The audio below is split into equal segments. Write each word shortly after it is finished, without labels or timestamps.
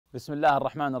Bismillah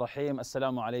ar-Rahman ar-Rahim.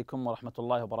 Assalamu alaikum wa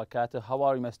rahmatullahi wa barakatuh. How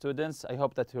are you, my students? I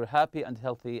hope that you're happy and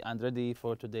healthy and ready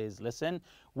for today's lesson,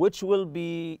 which will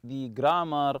be the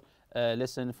grammar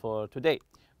lesson for today.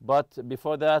 But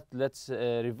before that, let's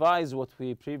revise what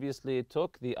we previously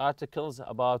took, the articles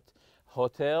about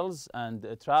hotels and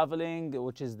traveling,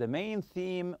 which is the main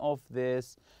theme of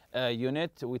this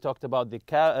unit. We talked about the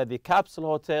capsule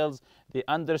hotels, the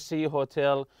undersea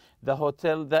hotel,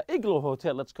 the igloo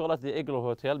hotel. Let's call it the igloo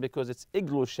hotel because it's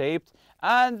igloo shaped,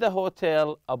 and the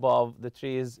hotel above the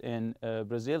trees in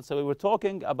Brazil. So we were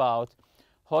talking about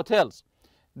hotels.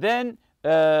 Then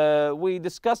we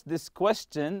discussed this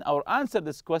question or answered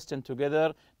this question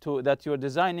together, that you're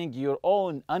designing your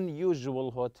own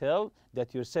unusual hotel,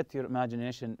 that you set your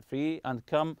imagination free and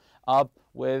come up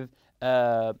with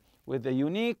the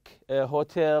unique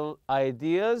hotel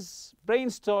ideas.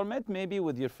 Brainstorm it maybe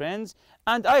with your friends.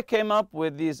 And I came up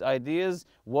with these ideas: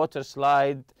 water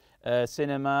slide,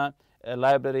 cinema,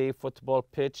 library, football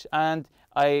pitch. And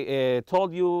I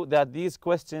told you that these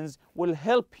questions will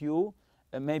help you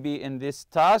maybe in this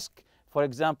task. For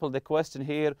example, the question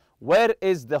here: where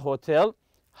is the hotel?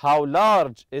 How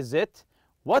large is it?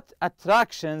 What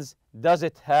attractions does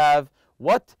it have?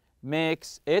 What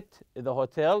makes it the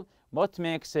hotel? What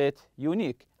makes it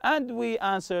unique? And we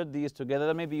answered these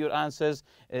together. Maybe your answers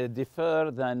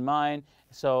differ than mine,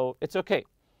 so it's okay.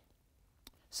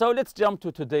 So let's jump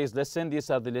to today's lesson. These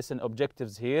are the lesson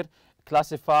objectives here.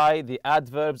 Classify the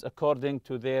adverbs according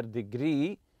to their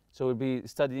degree. So we'll be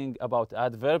studying about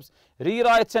adverbs.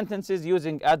 Rewrite sentences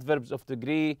using adverbs of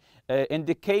degree.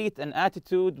 Indicate an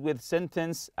attitude with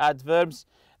sentence adverbs.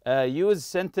 Use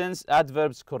sentence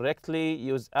adverbs correctly.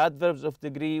 Use adverbs of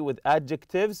degree with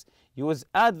adjectives. Use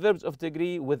adverbs of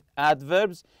degree with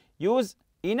adverbs. Use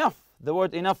enough, the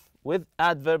word enough, with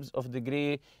adverbs of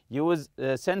degree. Use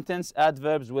sentence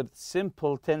adverbs with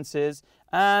simple tenses.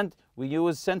 And we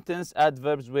use sentence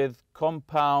adverbs with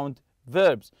compound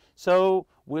verbs. So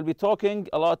we'll be talking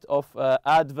a lot of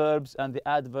adverbs and the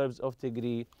adverbs of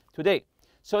degree today.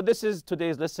 So this is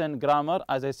today's lesson, grammar,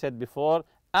 as I said before.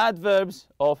 Adverbs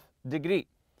of degree.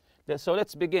 So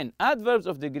let's begin. Adverbs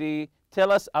of degree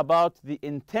tell us about the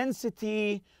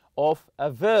intensity of a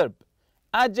verb,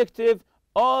 adjective,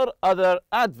 or other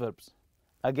adverbs.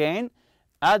 Again,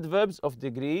 adverbs of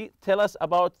degree tell us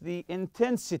about the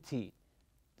intensity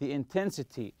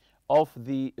of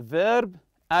the verb,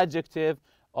 adjective,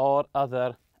 or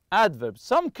other adverbs.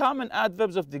 Some common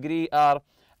adverbs of degree are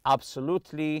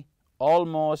absolutely,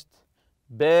 almost,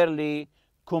 barely,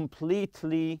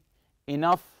 completely,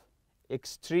 enough,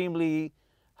 extremely,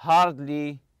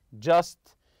 hardly, just,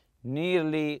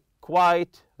 nearly,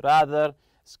 quite, rather,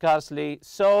 scarcely,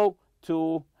 so,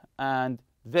 to, and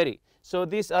very. So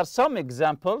these are some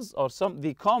examples or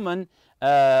the common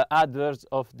adverbs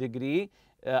of degree.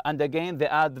 And again,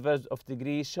 the adverbs of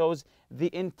degree shows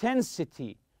the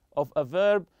intensity of a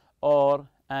verb or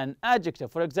an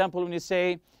adjective. For example, when you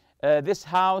say this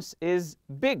house is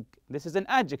big, this is an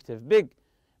adjective, big.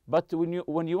 But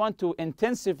when you want to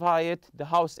intensify it, the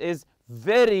house is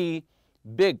very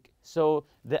big. So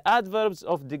the adverbs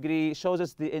of degree shows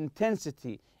us the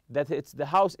intensity, that the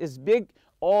house is big,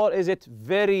 or is it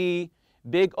very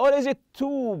big, or is it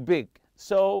too big?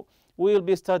 So we'll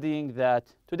be studying that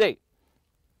today.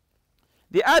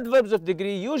 The adverbs of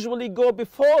degree usually go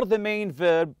before the main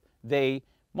verb they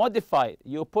modify.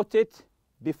 You put it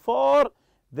before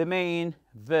the main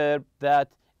verb that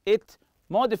it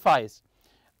modifies.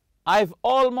 I've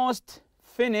almost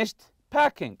finished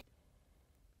packing.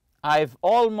 I've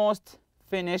almost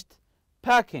finished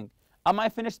packing. Am I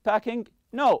finished packing?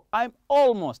 No, I'm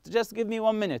almost. Just give me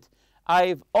 1 minute.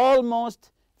 I've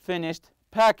almost finished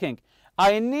packing.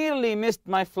 I nearly missed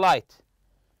my flight.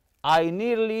 I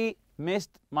nearly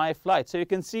missed my flight. So you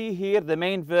can see here the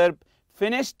main verb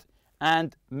finished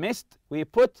and missed. We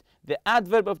put the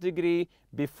adverb of degree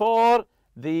before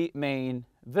the main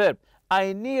verb.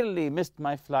 I nearly missed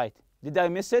my flight. Did I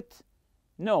miss it?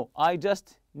 No, I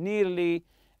just nearly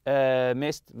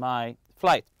missed my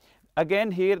flight.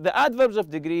 Again here, the adverbs of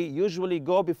degree usually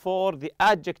go before the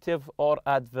adjective or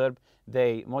adverb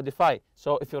they modify.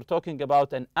 So if you're talking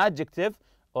about an adjective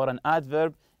or an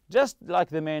adverb, just like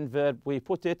the main verb, we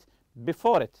put it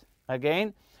before it.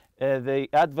 Again, the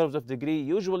adverbs of degree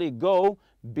usually go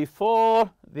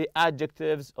before the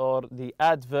adjectives or the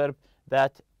adverb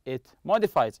that it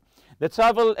modifies. The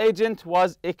travel agent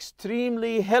was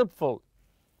extremely helpful.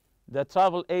 The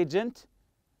travel agent,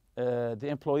 the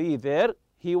employee there,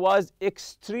 he was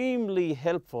extremely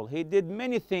helpful. He did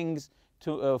many things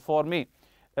for me.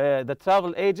 The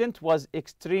travel agent was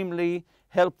extremely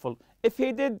helpful. If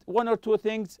he did one or two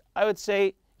things, I would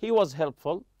say he was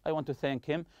helpful, I want to thank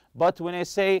him. But when I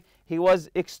say he was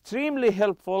extremely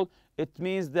helpful, it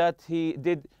means that he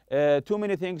did too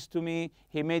many things to me.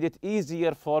 He made it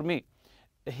easier for me.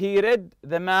 He read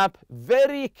the map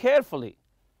very carefully.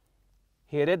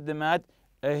 He read the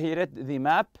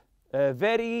map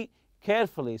very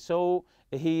carefully. So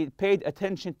he paid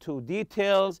attention to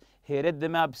details. He read the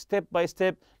map step by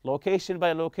step, location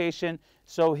by location.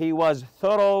 So he was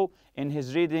thorough in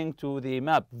his reading to the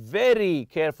map very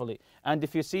carefully. And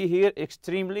if you see here,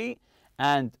 extremely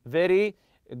and very,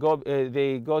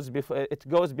 it goes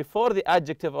before the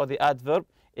adjective or the adverb.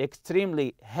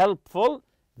 Extremely helpful,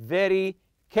 very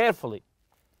carefully.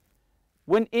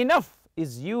 When enough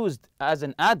is used as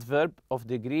an adverb of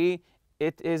degree,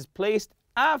 it is placed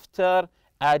after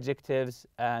adjectives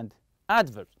and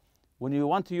adverbs. When you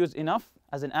want to use enough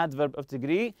as an adverb of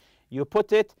degree, you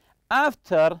put it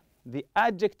after the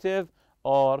adjective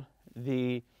or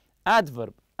the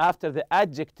adverb, after the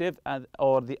adjective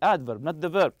or the adverb, not the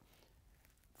verb.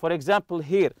 For example,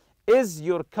 here, is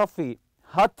your coffee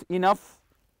hot enough?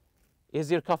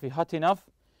 Is your coffee hot enough?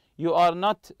 You are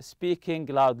not speaking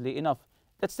loudly enough.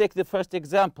 Let's take the first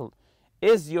example.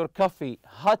 Is your coffee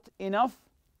hot enough?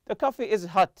 The coffee is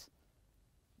hot.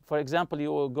 For example,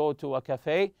 you will go to a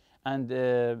cafe and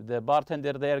the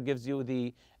bartender there gives you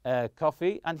the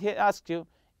coffee and he asks you,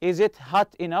 is it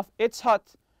hot enough? It's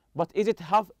hot. But is it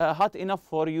hot enough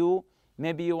for you?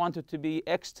 Maybe you want it to be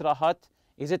extra hot.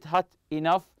 Is it hot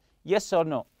enough? Yes or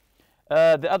no?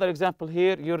 The other example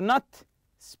here, you're not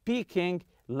speaking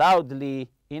loudly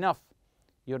enough.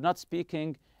 You're not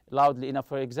speaking loudly enough.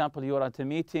 For example, you are at a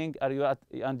meeting and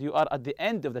you are at the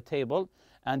end of the table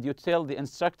and you tell the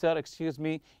instructor, excuse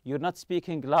me, you're not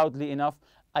speaking loudly enough.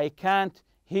 I can't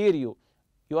hear you.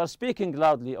 You are speaking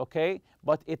loudly, okay,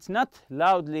 but it's not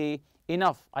loudly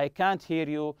enough. I can't hear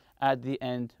you at the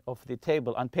end of the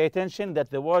table. And pay attention that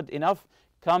the word enough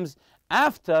comes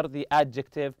after the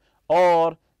adjective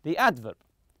or the adverb,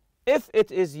 if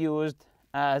it is used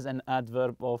as an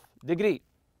adverb of degree.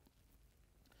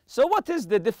 So what is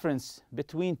the difference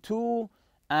between to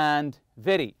and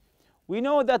very? We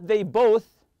know that they both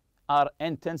are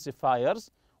intensifiers.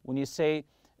 When you say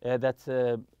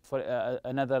for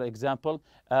another example,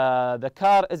 the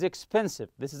car is expensive.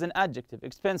 This is an adjective,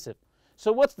 expensive.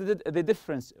 So what's the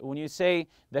difference when you say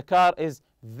the car is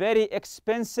very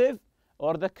expensive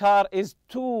or the car is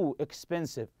too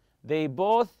expensive? They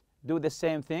both do the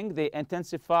same thing. They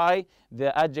intensify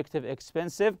the adjective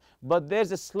expensive, but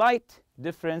there's a slight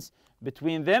difference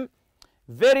between them.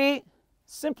 Very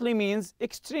simply means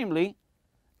extremely.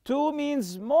 Too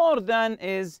means more than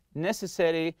is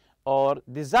necessary or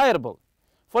desirable.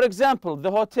 For example, the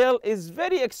hotel is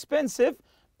very expensive,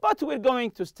 but we're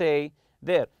going to stay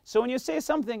there. So when you say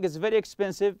something is very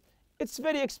expensive, it's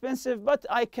very expensive, but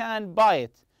I can buy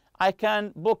it. I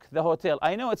can book the hotel.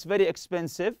 I know it's very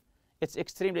expensive. It's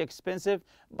extremely expensive,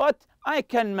 but I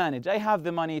can manage. I have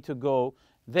the money to go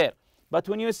there. But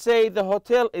when you say the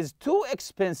hotel is too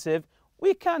expensive,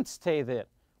 we can't stay there.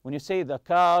 When you say the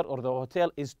car or the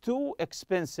hotel is too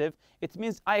expensive, it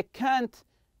means I can't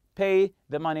pay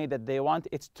the money that they want.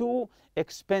 It's too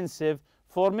expensive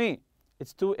for me.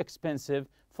 It's too expensive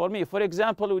for me. For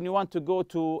example, when you want to go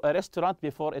to a restaurant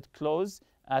before it closes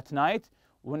at night,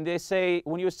 when you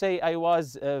say I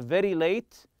was very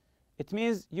late, it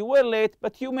means you were late,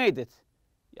 but you made it.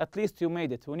 At least you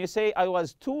made it. When you say I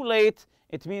was too late,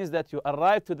 it means that you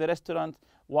arrived to the restaurant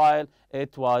while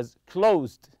it was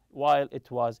closed.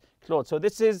 So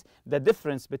this is the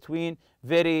difference between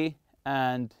very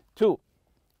and too.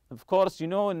 Of course, you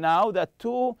know now that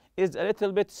too is a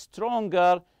little bit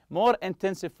stronger, more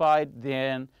intensified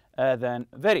than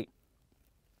very.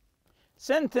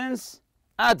 Sentence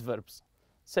adverbs.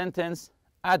 Sentence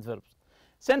adverbs.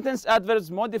 Sentence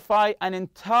adverbs modify an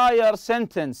entire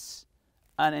sentence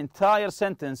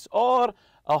or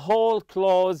a whole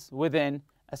clause within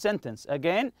a sentence.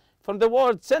 Again, from the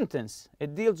word sentence,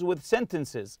 it deals with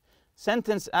sentences.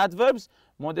 Sentence adverbs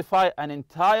modify an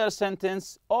entire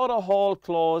sentence or a whole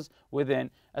clause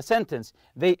within a sentence.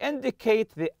 They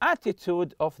indicate the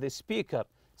attitude of the speaker.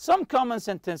 Some common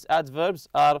sentence adverbs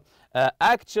are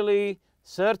actually,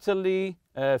 certainly,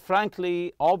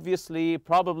 frankly, obviously,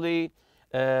 probably,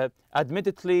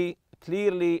 admittedly,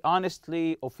 clearly,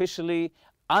 honestly, officially,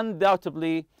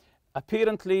 undoubtedly,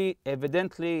 apparently,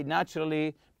 evidently,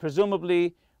 naturally,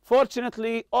 presumably,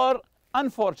 fortunately, or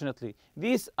unfortunately.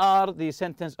 These are the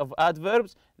sentence of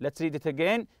adverbs. Let's read it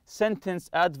again. Sentence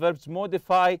adverbs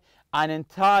modify an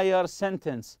entire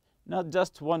sentence, not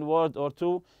just one word or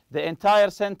two, the entire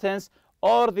sentence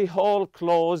or the whole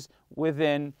clause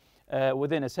within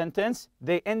within a sentence,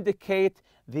 they indicate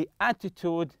the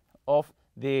attitude of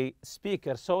the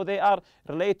speaker. So they are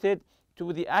related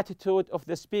to the attitude of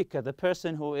the speaker, the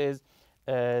person who is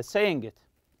saying it.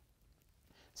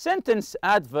 Sentence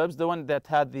adverbs, the one that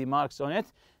had the marks on it,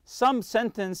 some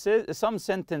sentence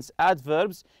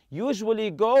adverbs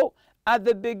usually go at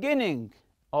the beginning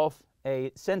of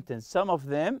a sentence. Some of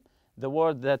them, the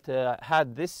word that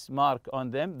had this mark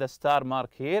on them, the star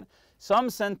mark here, some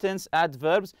sentence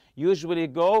adverbs usually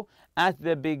go at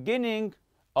the beginning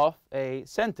of a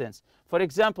sentence. For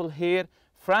example here,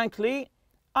 frankly,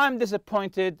 I'm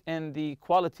disappointed in the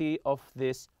quality of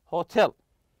this hotel.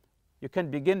 You can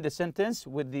begin the sentence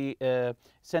with the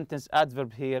sentence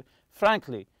adverb here,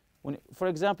 frankly. For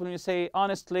example, when you say,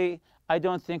 honestly, I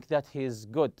don't think that he is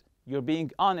good. You're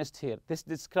being honest here. This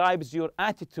describes your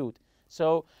attitude.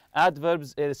 So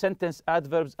adverbs, sentence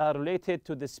adverbs are related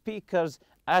to the speaker's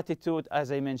attitude,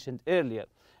 as I mentioned earlier.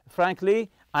 Frankly,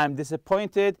 I'm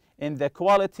disappointed in the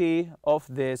quality of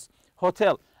this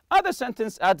hotel. Other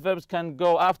sentence adverbs can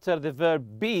go after the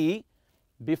verb be,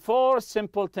 before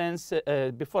simple tenses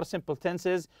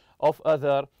of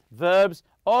other verbs,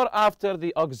 or after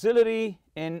the auxiliary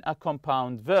in a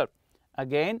compound verb.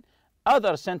 Again,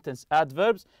 other sentence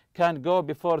adverbs can go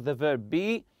before the verb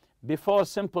be, before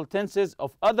simple tenses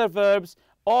of other verbs,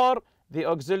 or the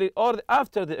auxiliary, or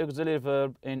after the auxiliary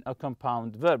verb in a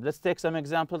compound verb. Let's take some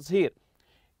examples here.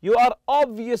 You are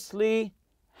obviously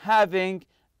having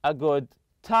a good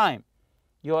time.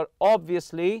 You are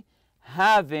obviously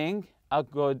having a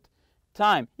good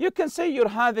time. You can say you're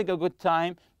having a good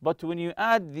time, but when you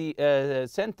add the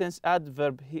sentence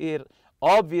adverb here,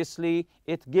 obviously,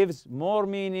 it gives more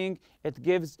meaning. It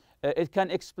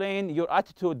can explain your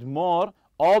attitude more.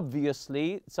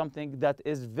 Obviously, something that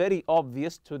is very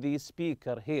obvious to the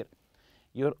speaker here.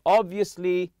 You're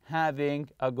obviously having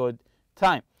a good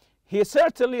time. He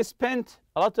certainly spent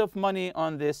a lot of money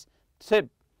on this trip.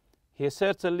 He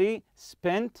certainly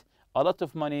spent a lot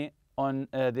of money on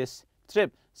this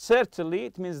trip. Certainly,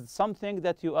 it means something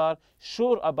that you are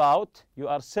sure about, you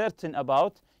are certain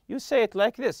about. You say it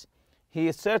like this.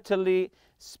 He certainly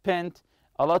spent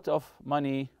a lot of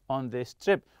money on this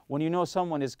trip. When you know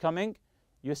someone is coming,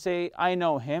 you say, I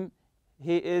know him.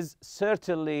 He is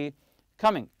certainly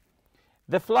coming.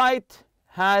 The flight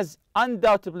has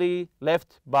undoubtedly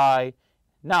left by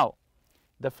now.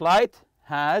 The flight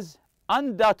has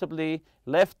undoubtedly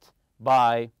left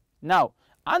by now.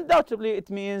 Undoubtedly, it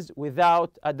means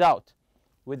without a doubt.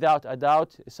 Without a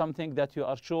doubt, something that you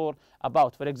are sure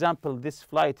about. For example, this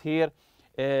flight here,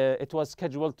 it was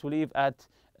scheduled to leave at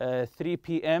 3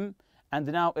 p.m. and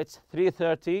now it's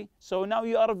 3:30. So now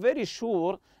you are very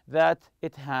sure that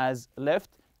it has left.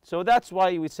 So that's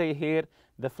why we say here,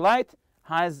 the flight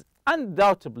has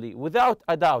undoubtedly, without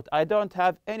a doubt. I don't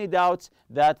have any doubts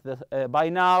that by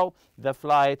now the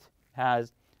flight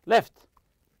has left.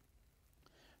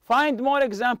 Find more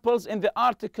examples in the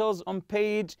articles on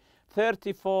page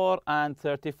 34 and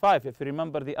 35. If you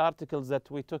remember the articles that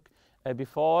we took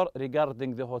before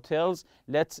regarding the hotels,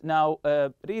 let's now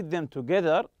read them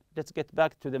together. Let's get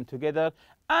back to them together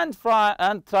and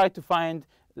try to find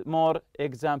more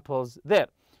examples there.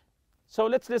 So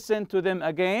let's listen to them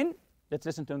again. Let's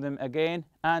listen to them again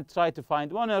and try to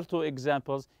find one or two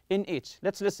examples in each.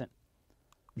 Let's listen.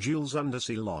 Jules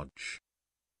Undersea Lodge,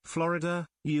 Florida,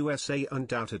 USA.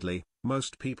 Undoubtedly,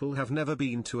 most people have never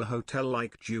been to a hotel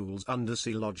like Jules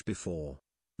Undersea Lodge before.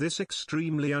 This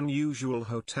extremely unusual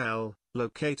hotel,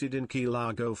 located in Key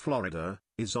Largo, Florida,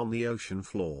 is on the ocean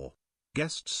floor.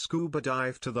 Guests scuba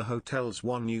dive to the hotel's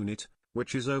one unit,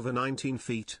 which is over 19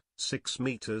 feet, 6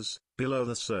 meters, below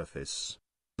the surface.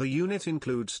 The unit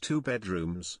includes 2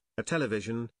 bedrooms, a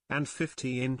television, and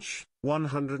 50-inch,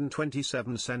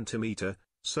 127-centimeter,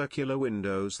 circular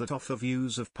windows that offer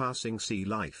views of passing sea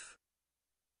life.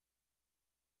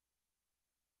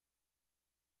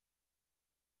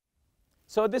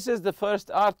 So this is the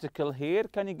first article here.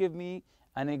 Can you give me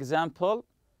an example?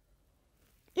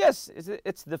 Yes,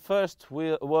 it's the first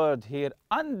word here.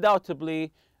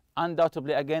 Undoubtedly,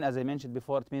 again, as I mentioned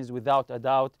before, it means without a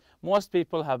doubt. Most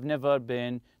people have never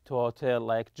been to a hotel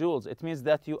like Jules. It means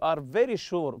that you are very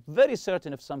sure, very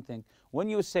certain of something when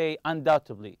you say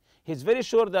undoubtedly. He's very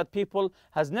sure that people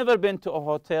has never been to a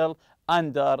hotel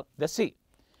under the sea.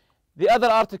 The other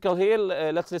article here,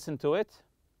 let's listen to it.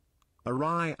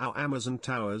 Arraial Amazon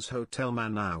Towers Hotel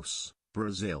Manaus,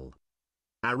 Brazil.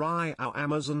 Arraial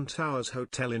Amazon Towers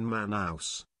Hotel in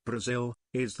Manaus, Brazil,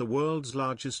 is the world's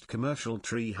largest commercial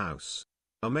tree house.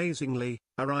 Amazingly,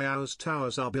 Arraial's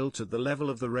towers are built at the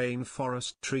level of the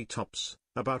rainforest treetops,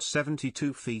 about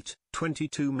 72 feet,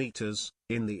 22 meters,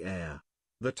 in the air.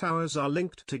 The towers are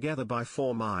linked together by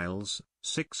 4 miles,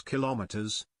 6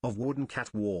 kilometers, of wooden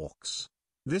catwalks.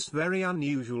 This very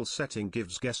unusual setting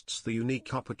gives guests the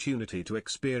unique opportunity to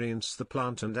experience the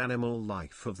plant and animal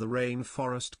life of the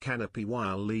rainforest canopy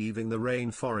while leaving the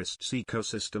rainforest's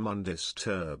ecosystem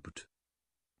undisturbed.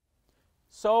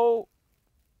 So,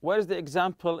 where's the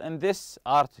example in this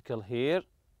article here?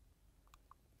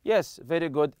 Yes, very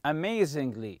good.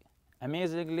 Amazingly.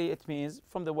 Amazingly, it means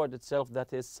from the word itself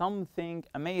that is something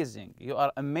amazing. You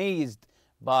are amazed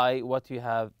by what you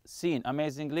have seen.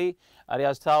 Amazingly,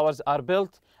 Aria's towers are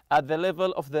built at the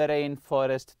level of the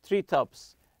rainforest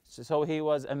treetops. So he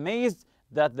was amazed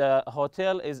that the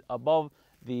hotel is above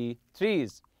the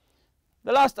trees.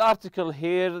 The last article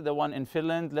here, the one in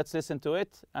Finland, let's listen to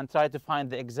it and try to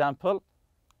find the example.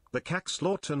 The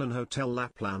Kakslotinen Hotel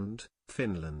Lapland,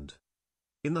 Finland.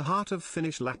 In the heart of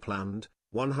Finnish Lapland,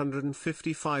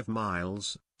 155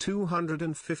 miles,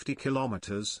 250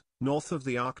 kilometers, north of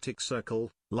the Arctic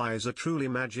Circle, lies a truly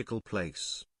magical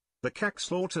place. The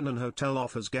Kakslotinen Hotel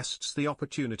offers guests the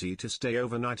opportunity to stay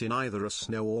overnight in either a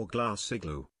snow or glass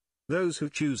igloo. Those who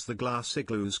choose the glass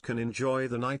igloos can enjoy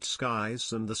the night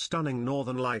skies and the stunning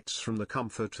northern lights from the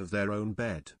comfort of their own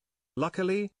bed.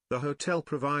 Luckily, the hotel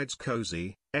provides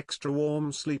cozy, extra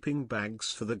warm sleeping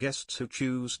bags for the guests who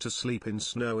choose to sleep in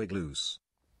snow igloos.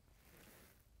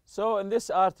 So in this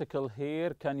article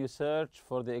here, can you search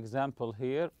for the example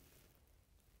here?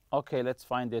 Okay, let's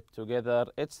find it together.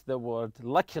 It's the word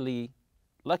luckily.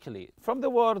 Luckily. From the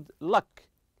word luck.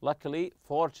 Luckily,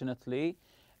 fortunately,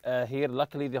 here,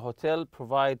 luckily, the hotel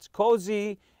provides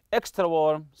cozy, extra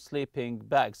warm sleeping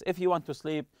bags. If you want to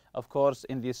sleep, of course,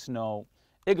 in the snow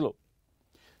igloo.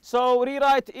 So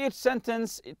rewrite each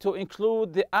sentence to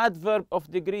include the adverb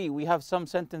of degree. We have some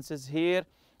sentences here,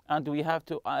 and we have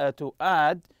to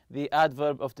add the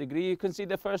adverb of degree. You can see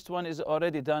the first one is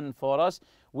already done for us.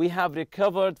 We have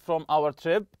recovered from our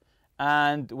trip,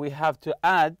 and we have to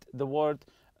add the word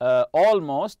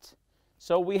almost.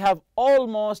 So we have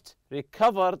almost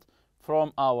recovered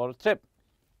from our trip.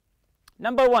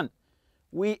 Number 1,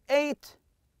 we ate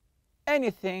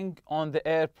anything on the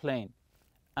airplane.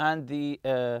 And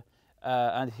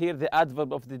and here the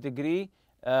adverb of the degree,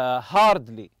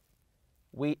 hardly.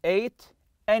 We ate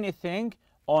anything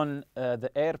on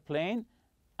the airplane,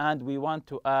 and we want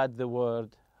to add the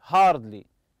word hardly.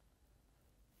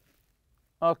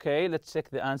 Okay, let's check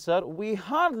the answer. We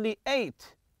hardly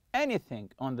ate anything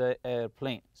on the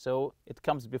airplane. So it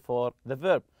comes before the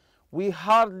verb. We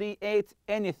hardly ate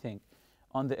anything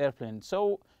on the airplane.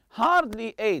 So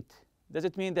hardly ate, does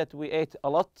it mean that we ate a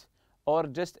lot, or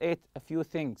just ate a few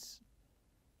things?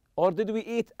 Or did we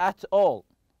eat at all?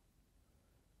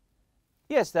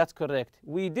 Yes, that's correct.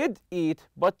 We did eat,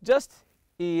 but just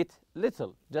eat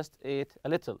little. Just ate a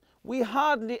little. We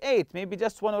hardly ate, maybe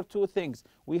just 1 or 2 things.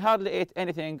 We hardly ate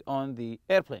anything on the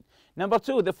airplane. Number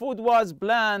 2, the food was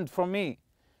bland for me.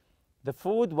 The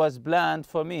food was bland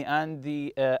for me. And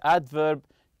the adverb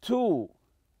to.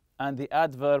 And the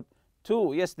adverb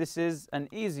to. Yes, this is an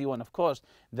easy one, of course.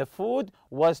 The food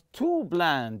was too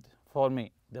bland for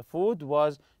me. The food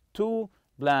was too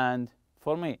bland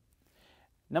for me.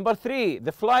 Number 3,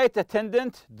 the flight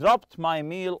attendant dropped my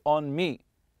meal on me.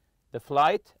 The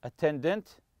flight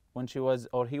attendant, when she was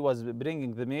or he was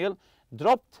bringing the meal,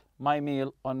 dropped my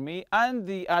meal on me. And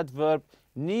the adverb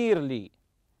nearly.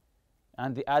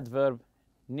 And the adverb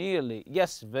nearly.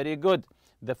 Yes, very good.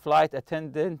 The flight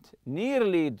attendant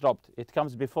nearly dropped. It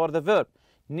comes before the verb.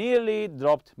 Nearly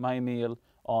dropped my meal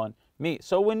on me.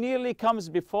 So when nearly comes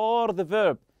before the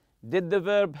verb, did the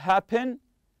verb happen?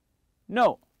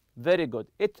 No. Very good.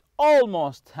 It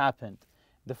almost happened.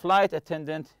 The flight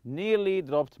attendant nearly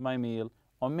dropped my meal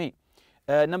on me.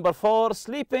 Number 4,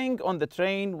 sleeping on the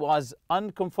train was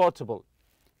uncomfortable.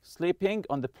 Sleeping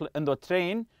on the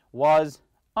train was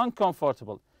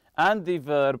uncomfortable. And the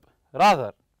verb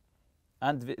rather.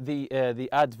 And the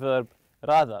adverb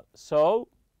rather. So,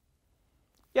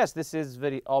 yes, this is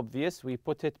very obvious. We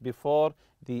put it before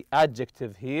the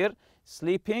adjective here.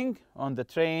 Sleeping on the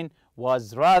train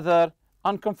was rather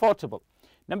uncomfortable.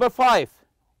 Number 5,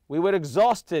 we were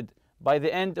exhausted by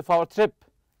the end of our trip.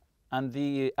 And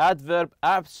the adverb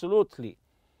absolutely.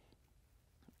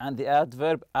 And the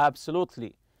adverb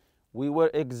absolutely. We were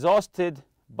exhausted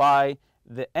by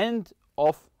the end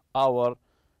of our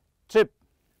trip.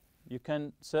 You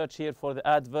can search here for the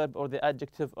adverb or the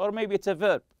adjective, or maybe it's a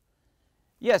verb.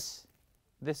 Yes,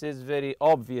 this is very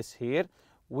obvious here.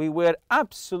 We were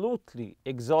absolutely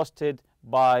exhausted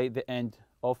by the end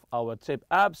of our trip.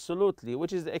 Absolutely,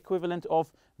 which is the equivalent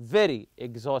of very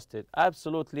exhausted.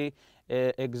 Absolutely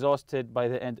exhausted by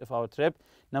the end of our trip.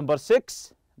 Number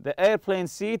 6, the airplane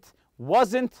seat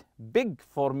wasn't big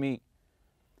for me.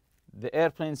 The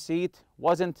airplane seat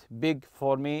wasn't big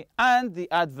for me. And the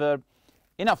adverb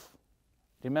enough.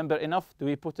 Remember enough, do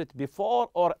we put it before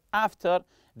or after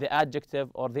the adjective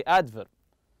or the adverb?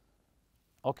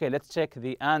 Okay, let's check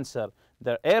the answer.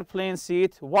 The airplane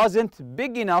seat wasn't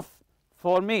big enough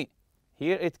for me.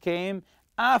 Here it came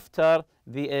after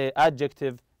the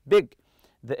adjective big.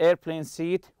 The airplane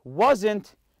seat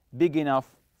wasn't big enough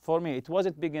for me. It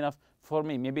wasn't big enough for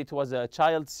me. Maybe it was a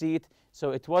child seat, so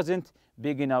it wasn't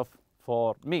big enough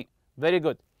for me. Very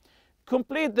good.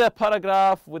 Complete the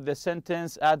paragraph with the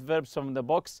sentence adverbs from the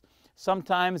box.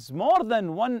 Sometimes more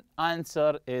than one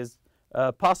answer is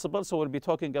possible. So we'll be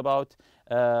talking about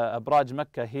Abraj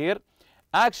Mecca here.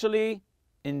 Actually,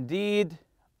 indeed,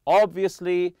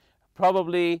 obviously,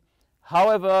 probably,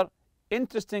 however,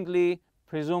 interestingly,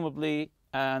 presumably,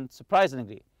 and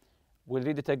surprisingly. We'll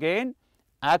read it again.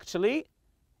 Actually,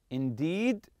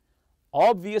 indeed,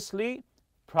 obviously,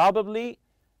 probably,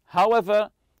 however,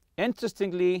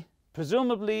 interestingly,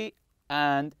 presumably,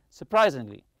 and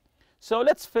surprisingly. So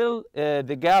let's fill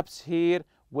the gaps here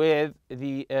with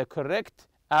the correct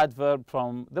adverb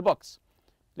from the box.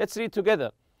 Let's read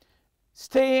together.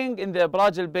 Staying in the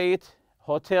Abraj Al Bayt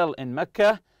Hotel in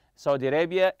Mecca, Saudi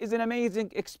Arabia, is an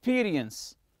amazing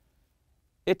experience.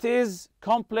 It is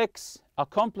a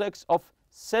complex of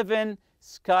 7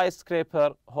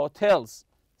 skyscraper hotels.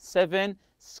 7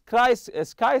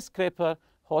 skyscraper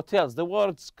hotels. The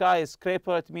word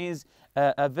skyscraper, it means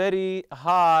a very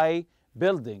high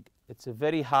building. It's a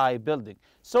very high building.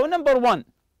 So number 1.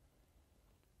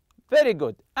 Very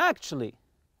good. Actually,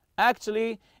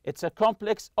 it's a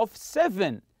complex of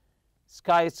 7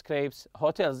 skyscrapers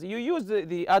hotels. You use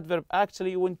the adverb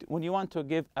actually when you want to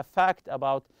give a fact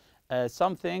about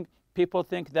something. People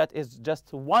think that is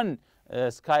just one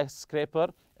skyscraper,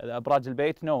 Abraj Al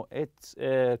Bayt. No, it's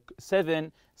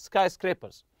 7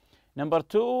 skyscrapers. Number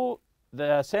 2,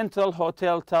 the central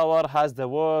hotel tower has the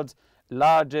world's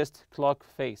largest clock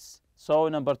face. So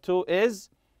number 2 is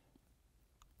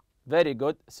very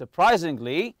good.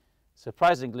 Surprisingly,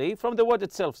 from the word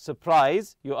itself,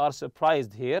 surprise, you are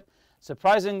surprised here.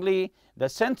 Surprisingly, the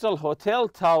central hotel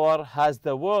tower has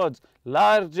the world's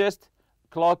largest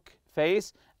clock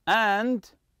face. And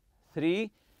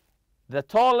 3, the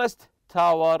tallest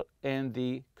tower in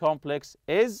the complex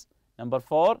is number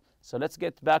 4. So let's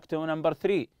get back to number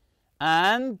 3.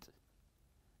 And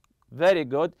very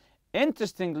good.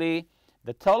 Interestingly,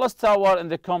 the tallest tower in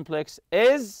the complex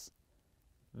is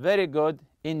very good.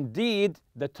 Indeed,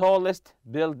 the tallest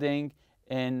building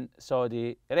in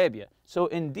Saudi Arabia. So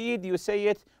indeed, you say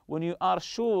it when you are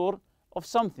sure of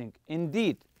something.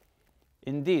 Indeed,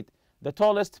 the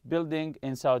tallest building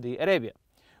in Saudi Arabia.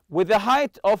 With a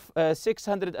height of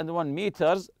 601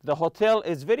 meters, the hotel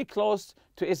is very close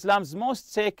to Islam's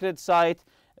most sacred site,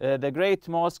 the Great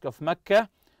Mosque of Mecca.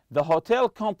 The hotel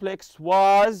complex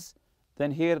was,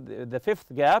 then here the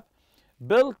 5th gap,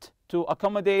 built to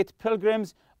accommodate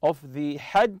pilgrims of the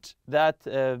Hajj that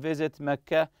visit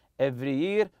Mecca every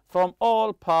year from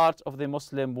all parts of the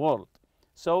Muslim world.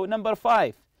 So number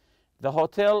 5, the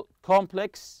hotel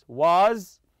complex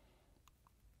was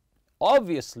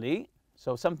obviously,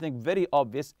 so something very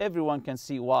obvious, everyone can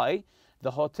see why.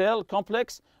 The hotel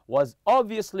complex was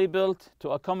obviously built to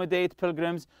accommodate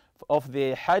pilgrims of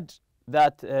the Hajj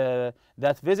that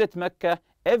visit Mecca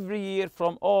every year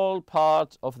from all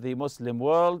parts of the Muslim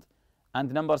world.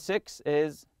 And number 6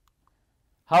 is,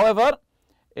 however,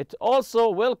 it also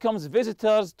welcomes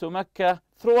visitors to Mecca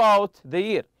throughout the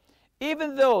year.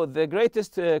 Even though the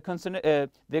greatest concentration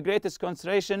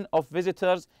of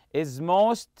visitors is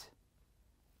most,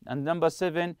 and number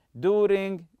 7,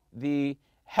 during the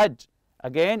Hajj.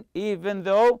 Again, even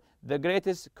though the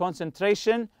greatest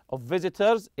concentration of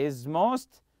visitors is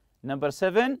most, number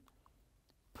 7,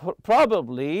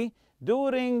 probably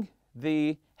during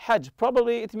the Hajj.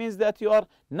 Probably it means that you are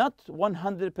not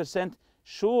 100%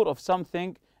 sure of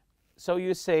something, so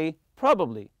you say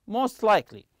probably, most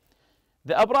likely.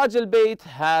 The Abraj Al Bayt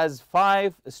has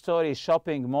 5-story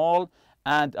shopping mall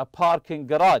and a parking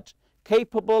garage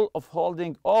capable of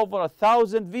holding over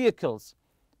 1,000 vehicles.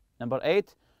 Number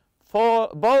 8,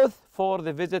 both for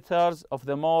the visitors of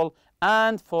the mall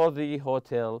and for the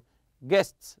hotel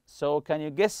guests. So can you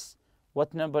guess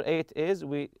what number 8 is?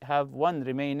 We have 1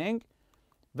 remaining.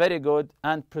 Very good.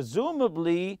 And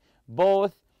presumably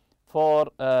both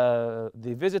for the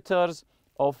visitors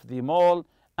of the mall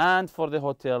and for the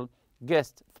hotel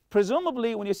guests.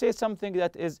 Presumably, when you say something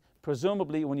that is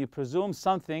presumably, when you presume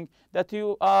something, that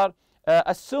you are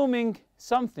assuming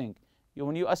something.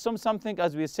 When you assume something,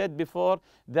 as we said before,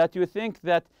 that you think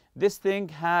that this thing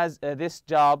has this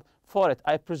job for it.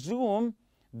 I presume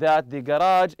that the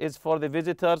garage is for the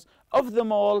visitors of the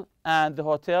mall and the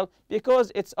hotel,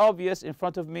 because it's obvious in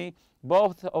front of me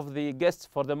both of the guests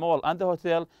for the mall and the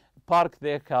hotel park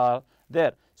their car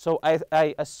there. So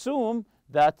I assume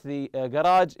that the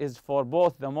garage is for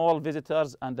both the mall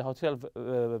visitors and the hotel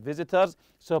visitors.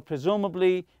 So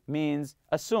presumably means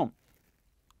assume.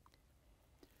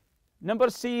 Number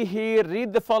C here,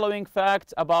 read the following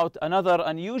facts about another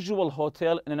unusual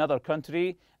hotel in another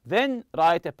country. Then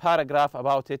write a paragraph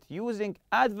about it using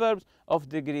adverbs of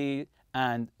degree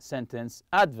and sentence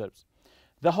adverbs.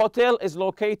 The hotel is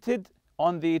located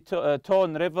on the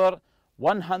Tone River,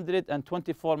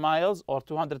 124 miles or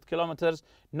 200 kilometers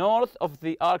north of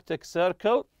the Arctic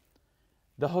Circle.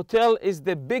 The hotel is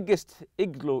the biggest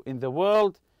igloo in the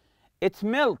world. It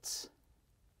melting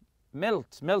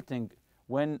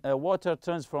when water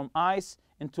turns from ice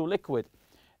into liquid.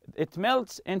 It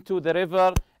melts into the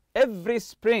river every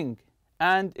spring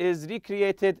and is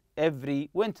recreated every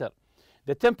winter.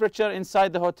 The temperature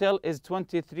inside the hotel is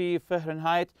 23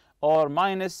 Fahrenheit or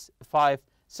 -5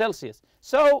 Celsius.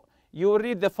 So you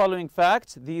read the following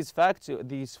facts, these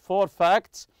 4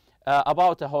 facts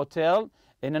about a hotel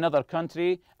in another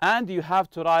country, and you have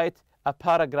to write a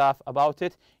paragraph about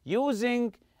it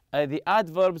using the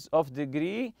adverbs of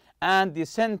degree and the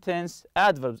sentence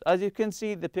adverbs. As you can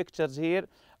see the pictures here,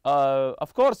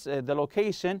 of course the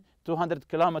location 200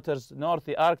 kilometers north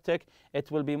the Arctic, it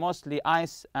will be mostly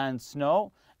ice and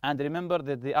snow, and remember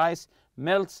that the ice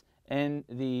melts in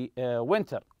the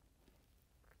winter.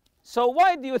 So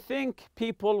why do you think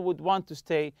people would want to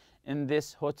stay in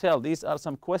this hotel? These are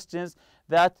some questions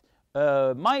that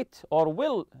might or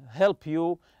will help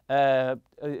you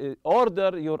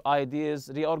order your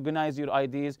ideas, reorganize your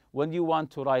ideas when you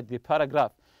want to write the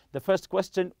paragraph. The first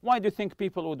question, why do you think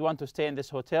people would want to stay in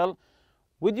this hotel?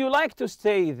 Would you like to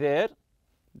stay there?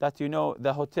 That you know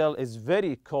the hotel is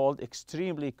very cold,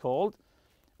 extremely cold.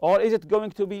 Or is it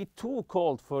going to be too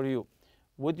cold for you?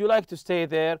 Would you like to stay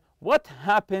there? What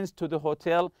happens to the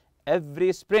hotel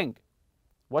every spring?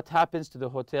 What happens to the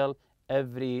hotel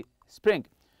every spring?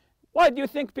 Why do you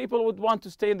think people would want to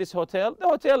stay in this hotel? The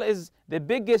hotel is the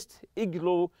biggest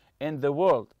igloo in the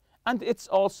world, and it's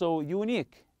also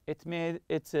unique. It's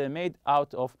made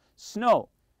out of snow.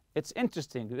 It's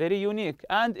interesting, very unique,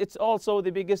 and it's also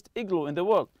the biggest igloo in the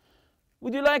world.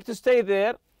 Would you like to stay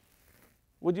there?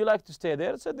 Would you like to stay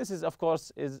there? So this is, of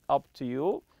course, is up to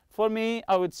you. For me,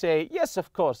 I would say, yes,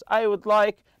 of course. I would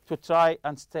like to try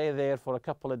and stay there for a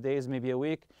couple of days, maybe a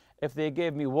week. If they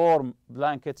gave me warm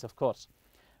blankets, of course.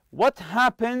 What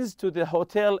happens to the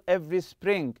hotel every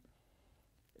spring?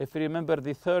 If you remember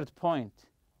the third point,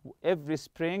 every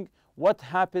spring, what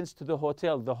happens to the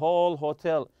hotel, the whole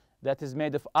hotel that is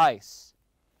made of ice?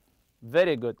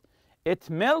 Very good. It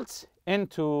melts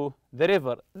into the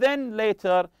river. Then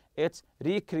later, it's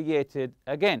recreated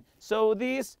again. So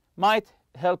these might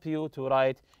help you to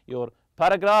write your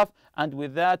paragraph. And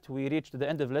with that, we reach to the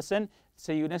end of lesson.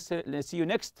 See you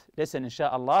next lesson,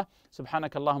 inshallah.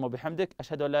 سبحانك اللهم وبحمدك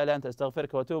أشهد أن لا إله إلا أنت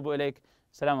أستغفرك وأتوب إليك.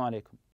 السلام عليكم.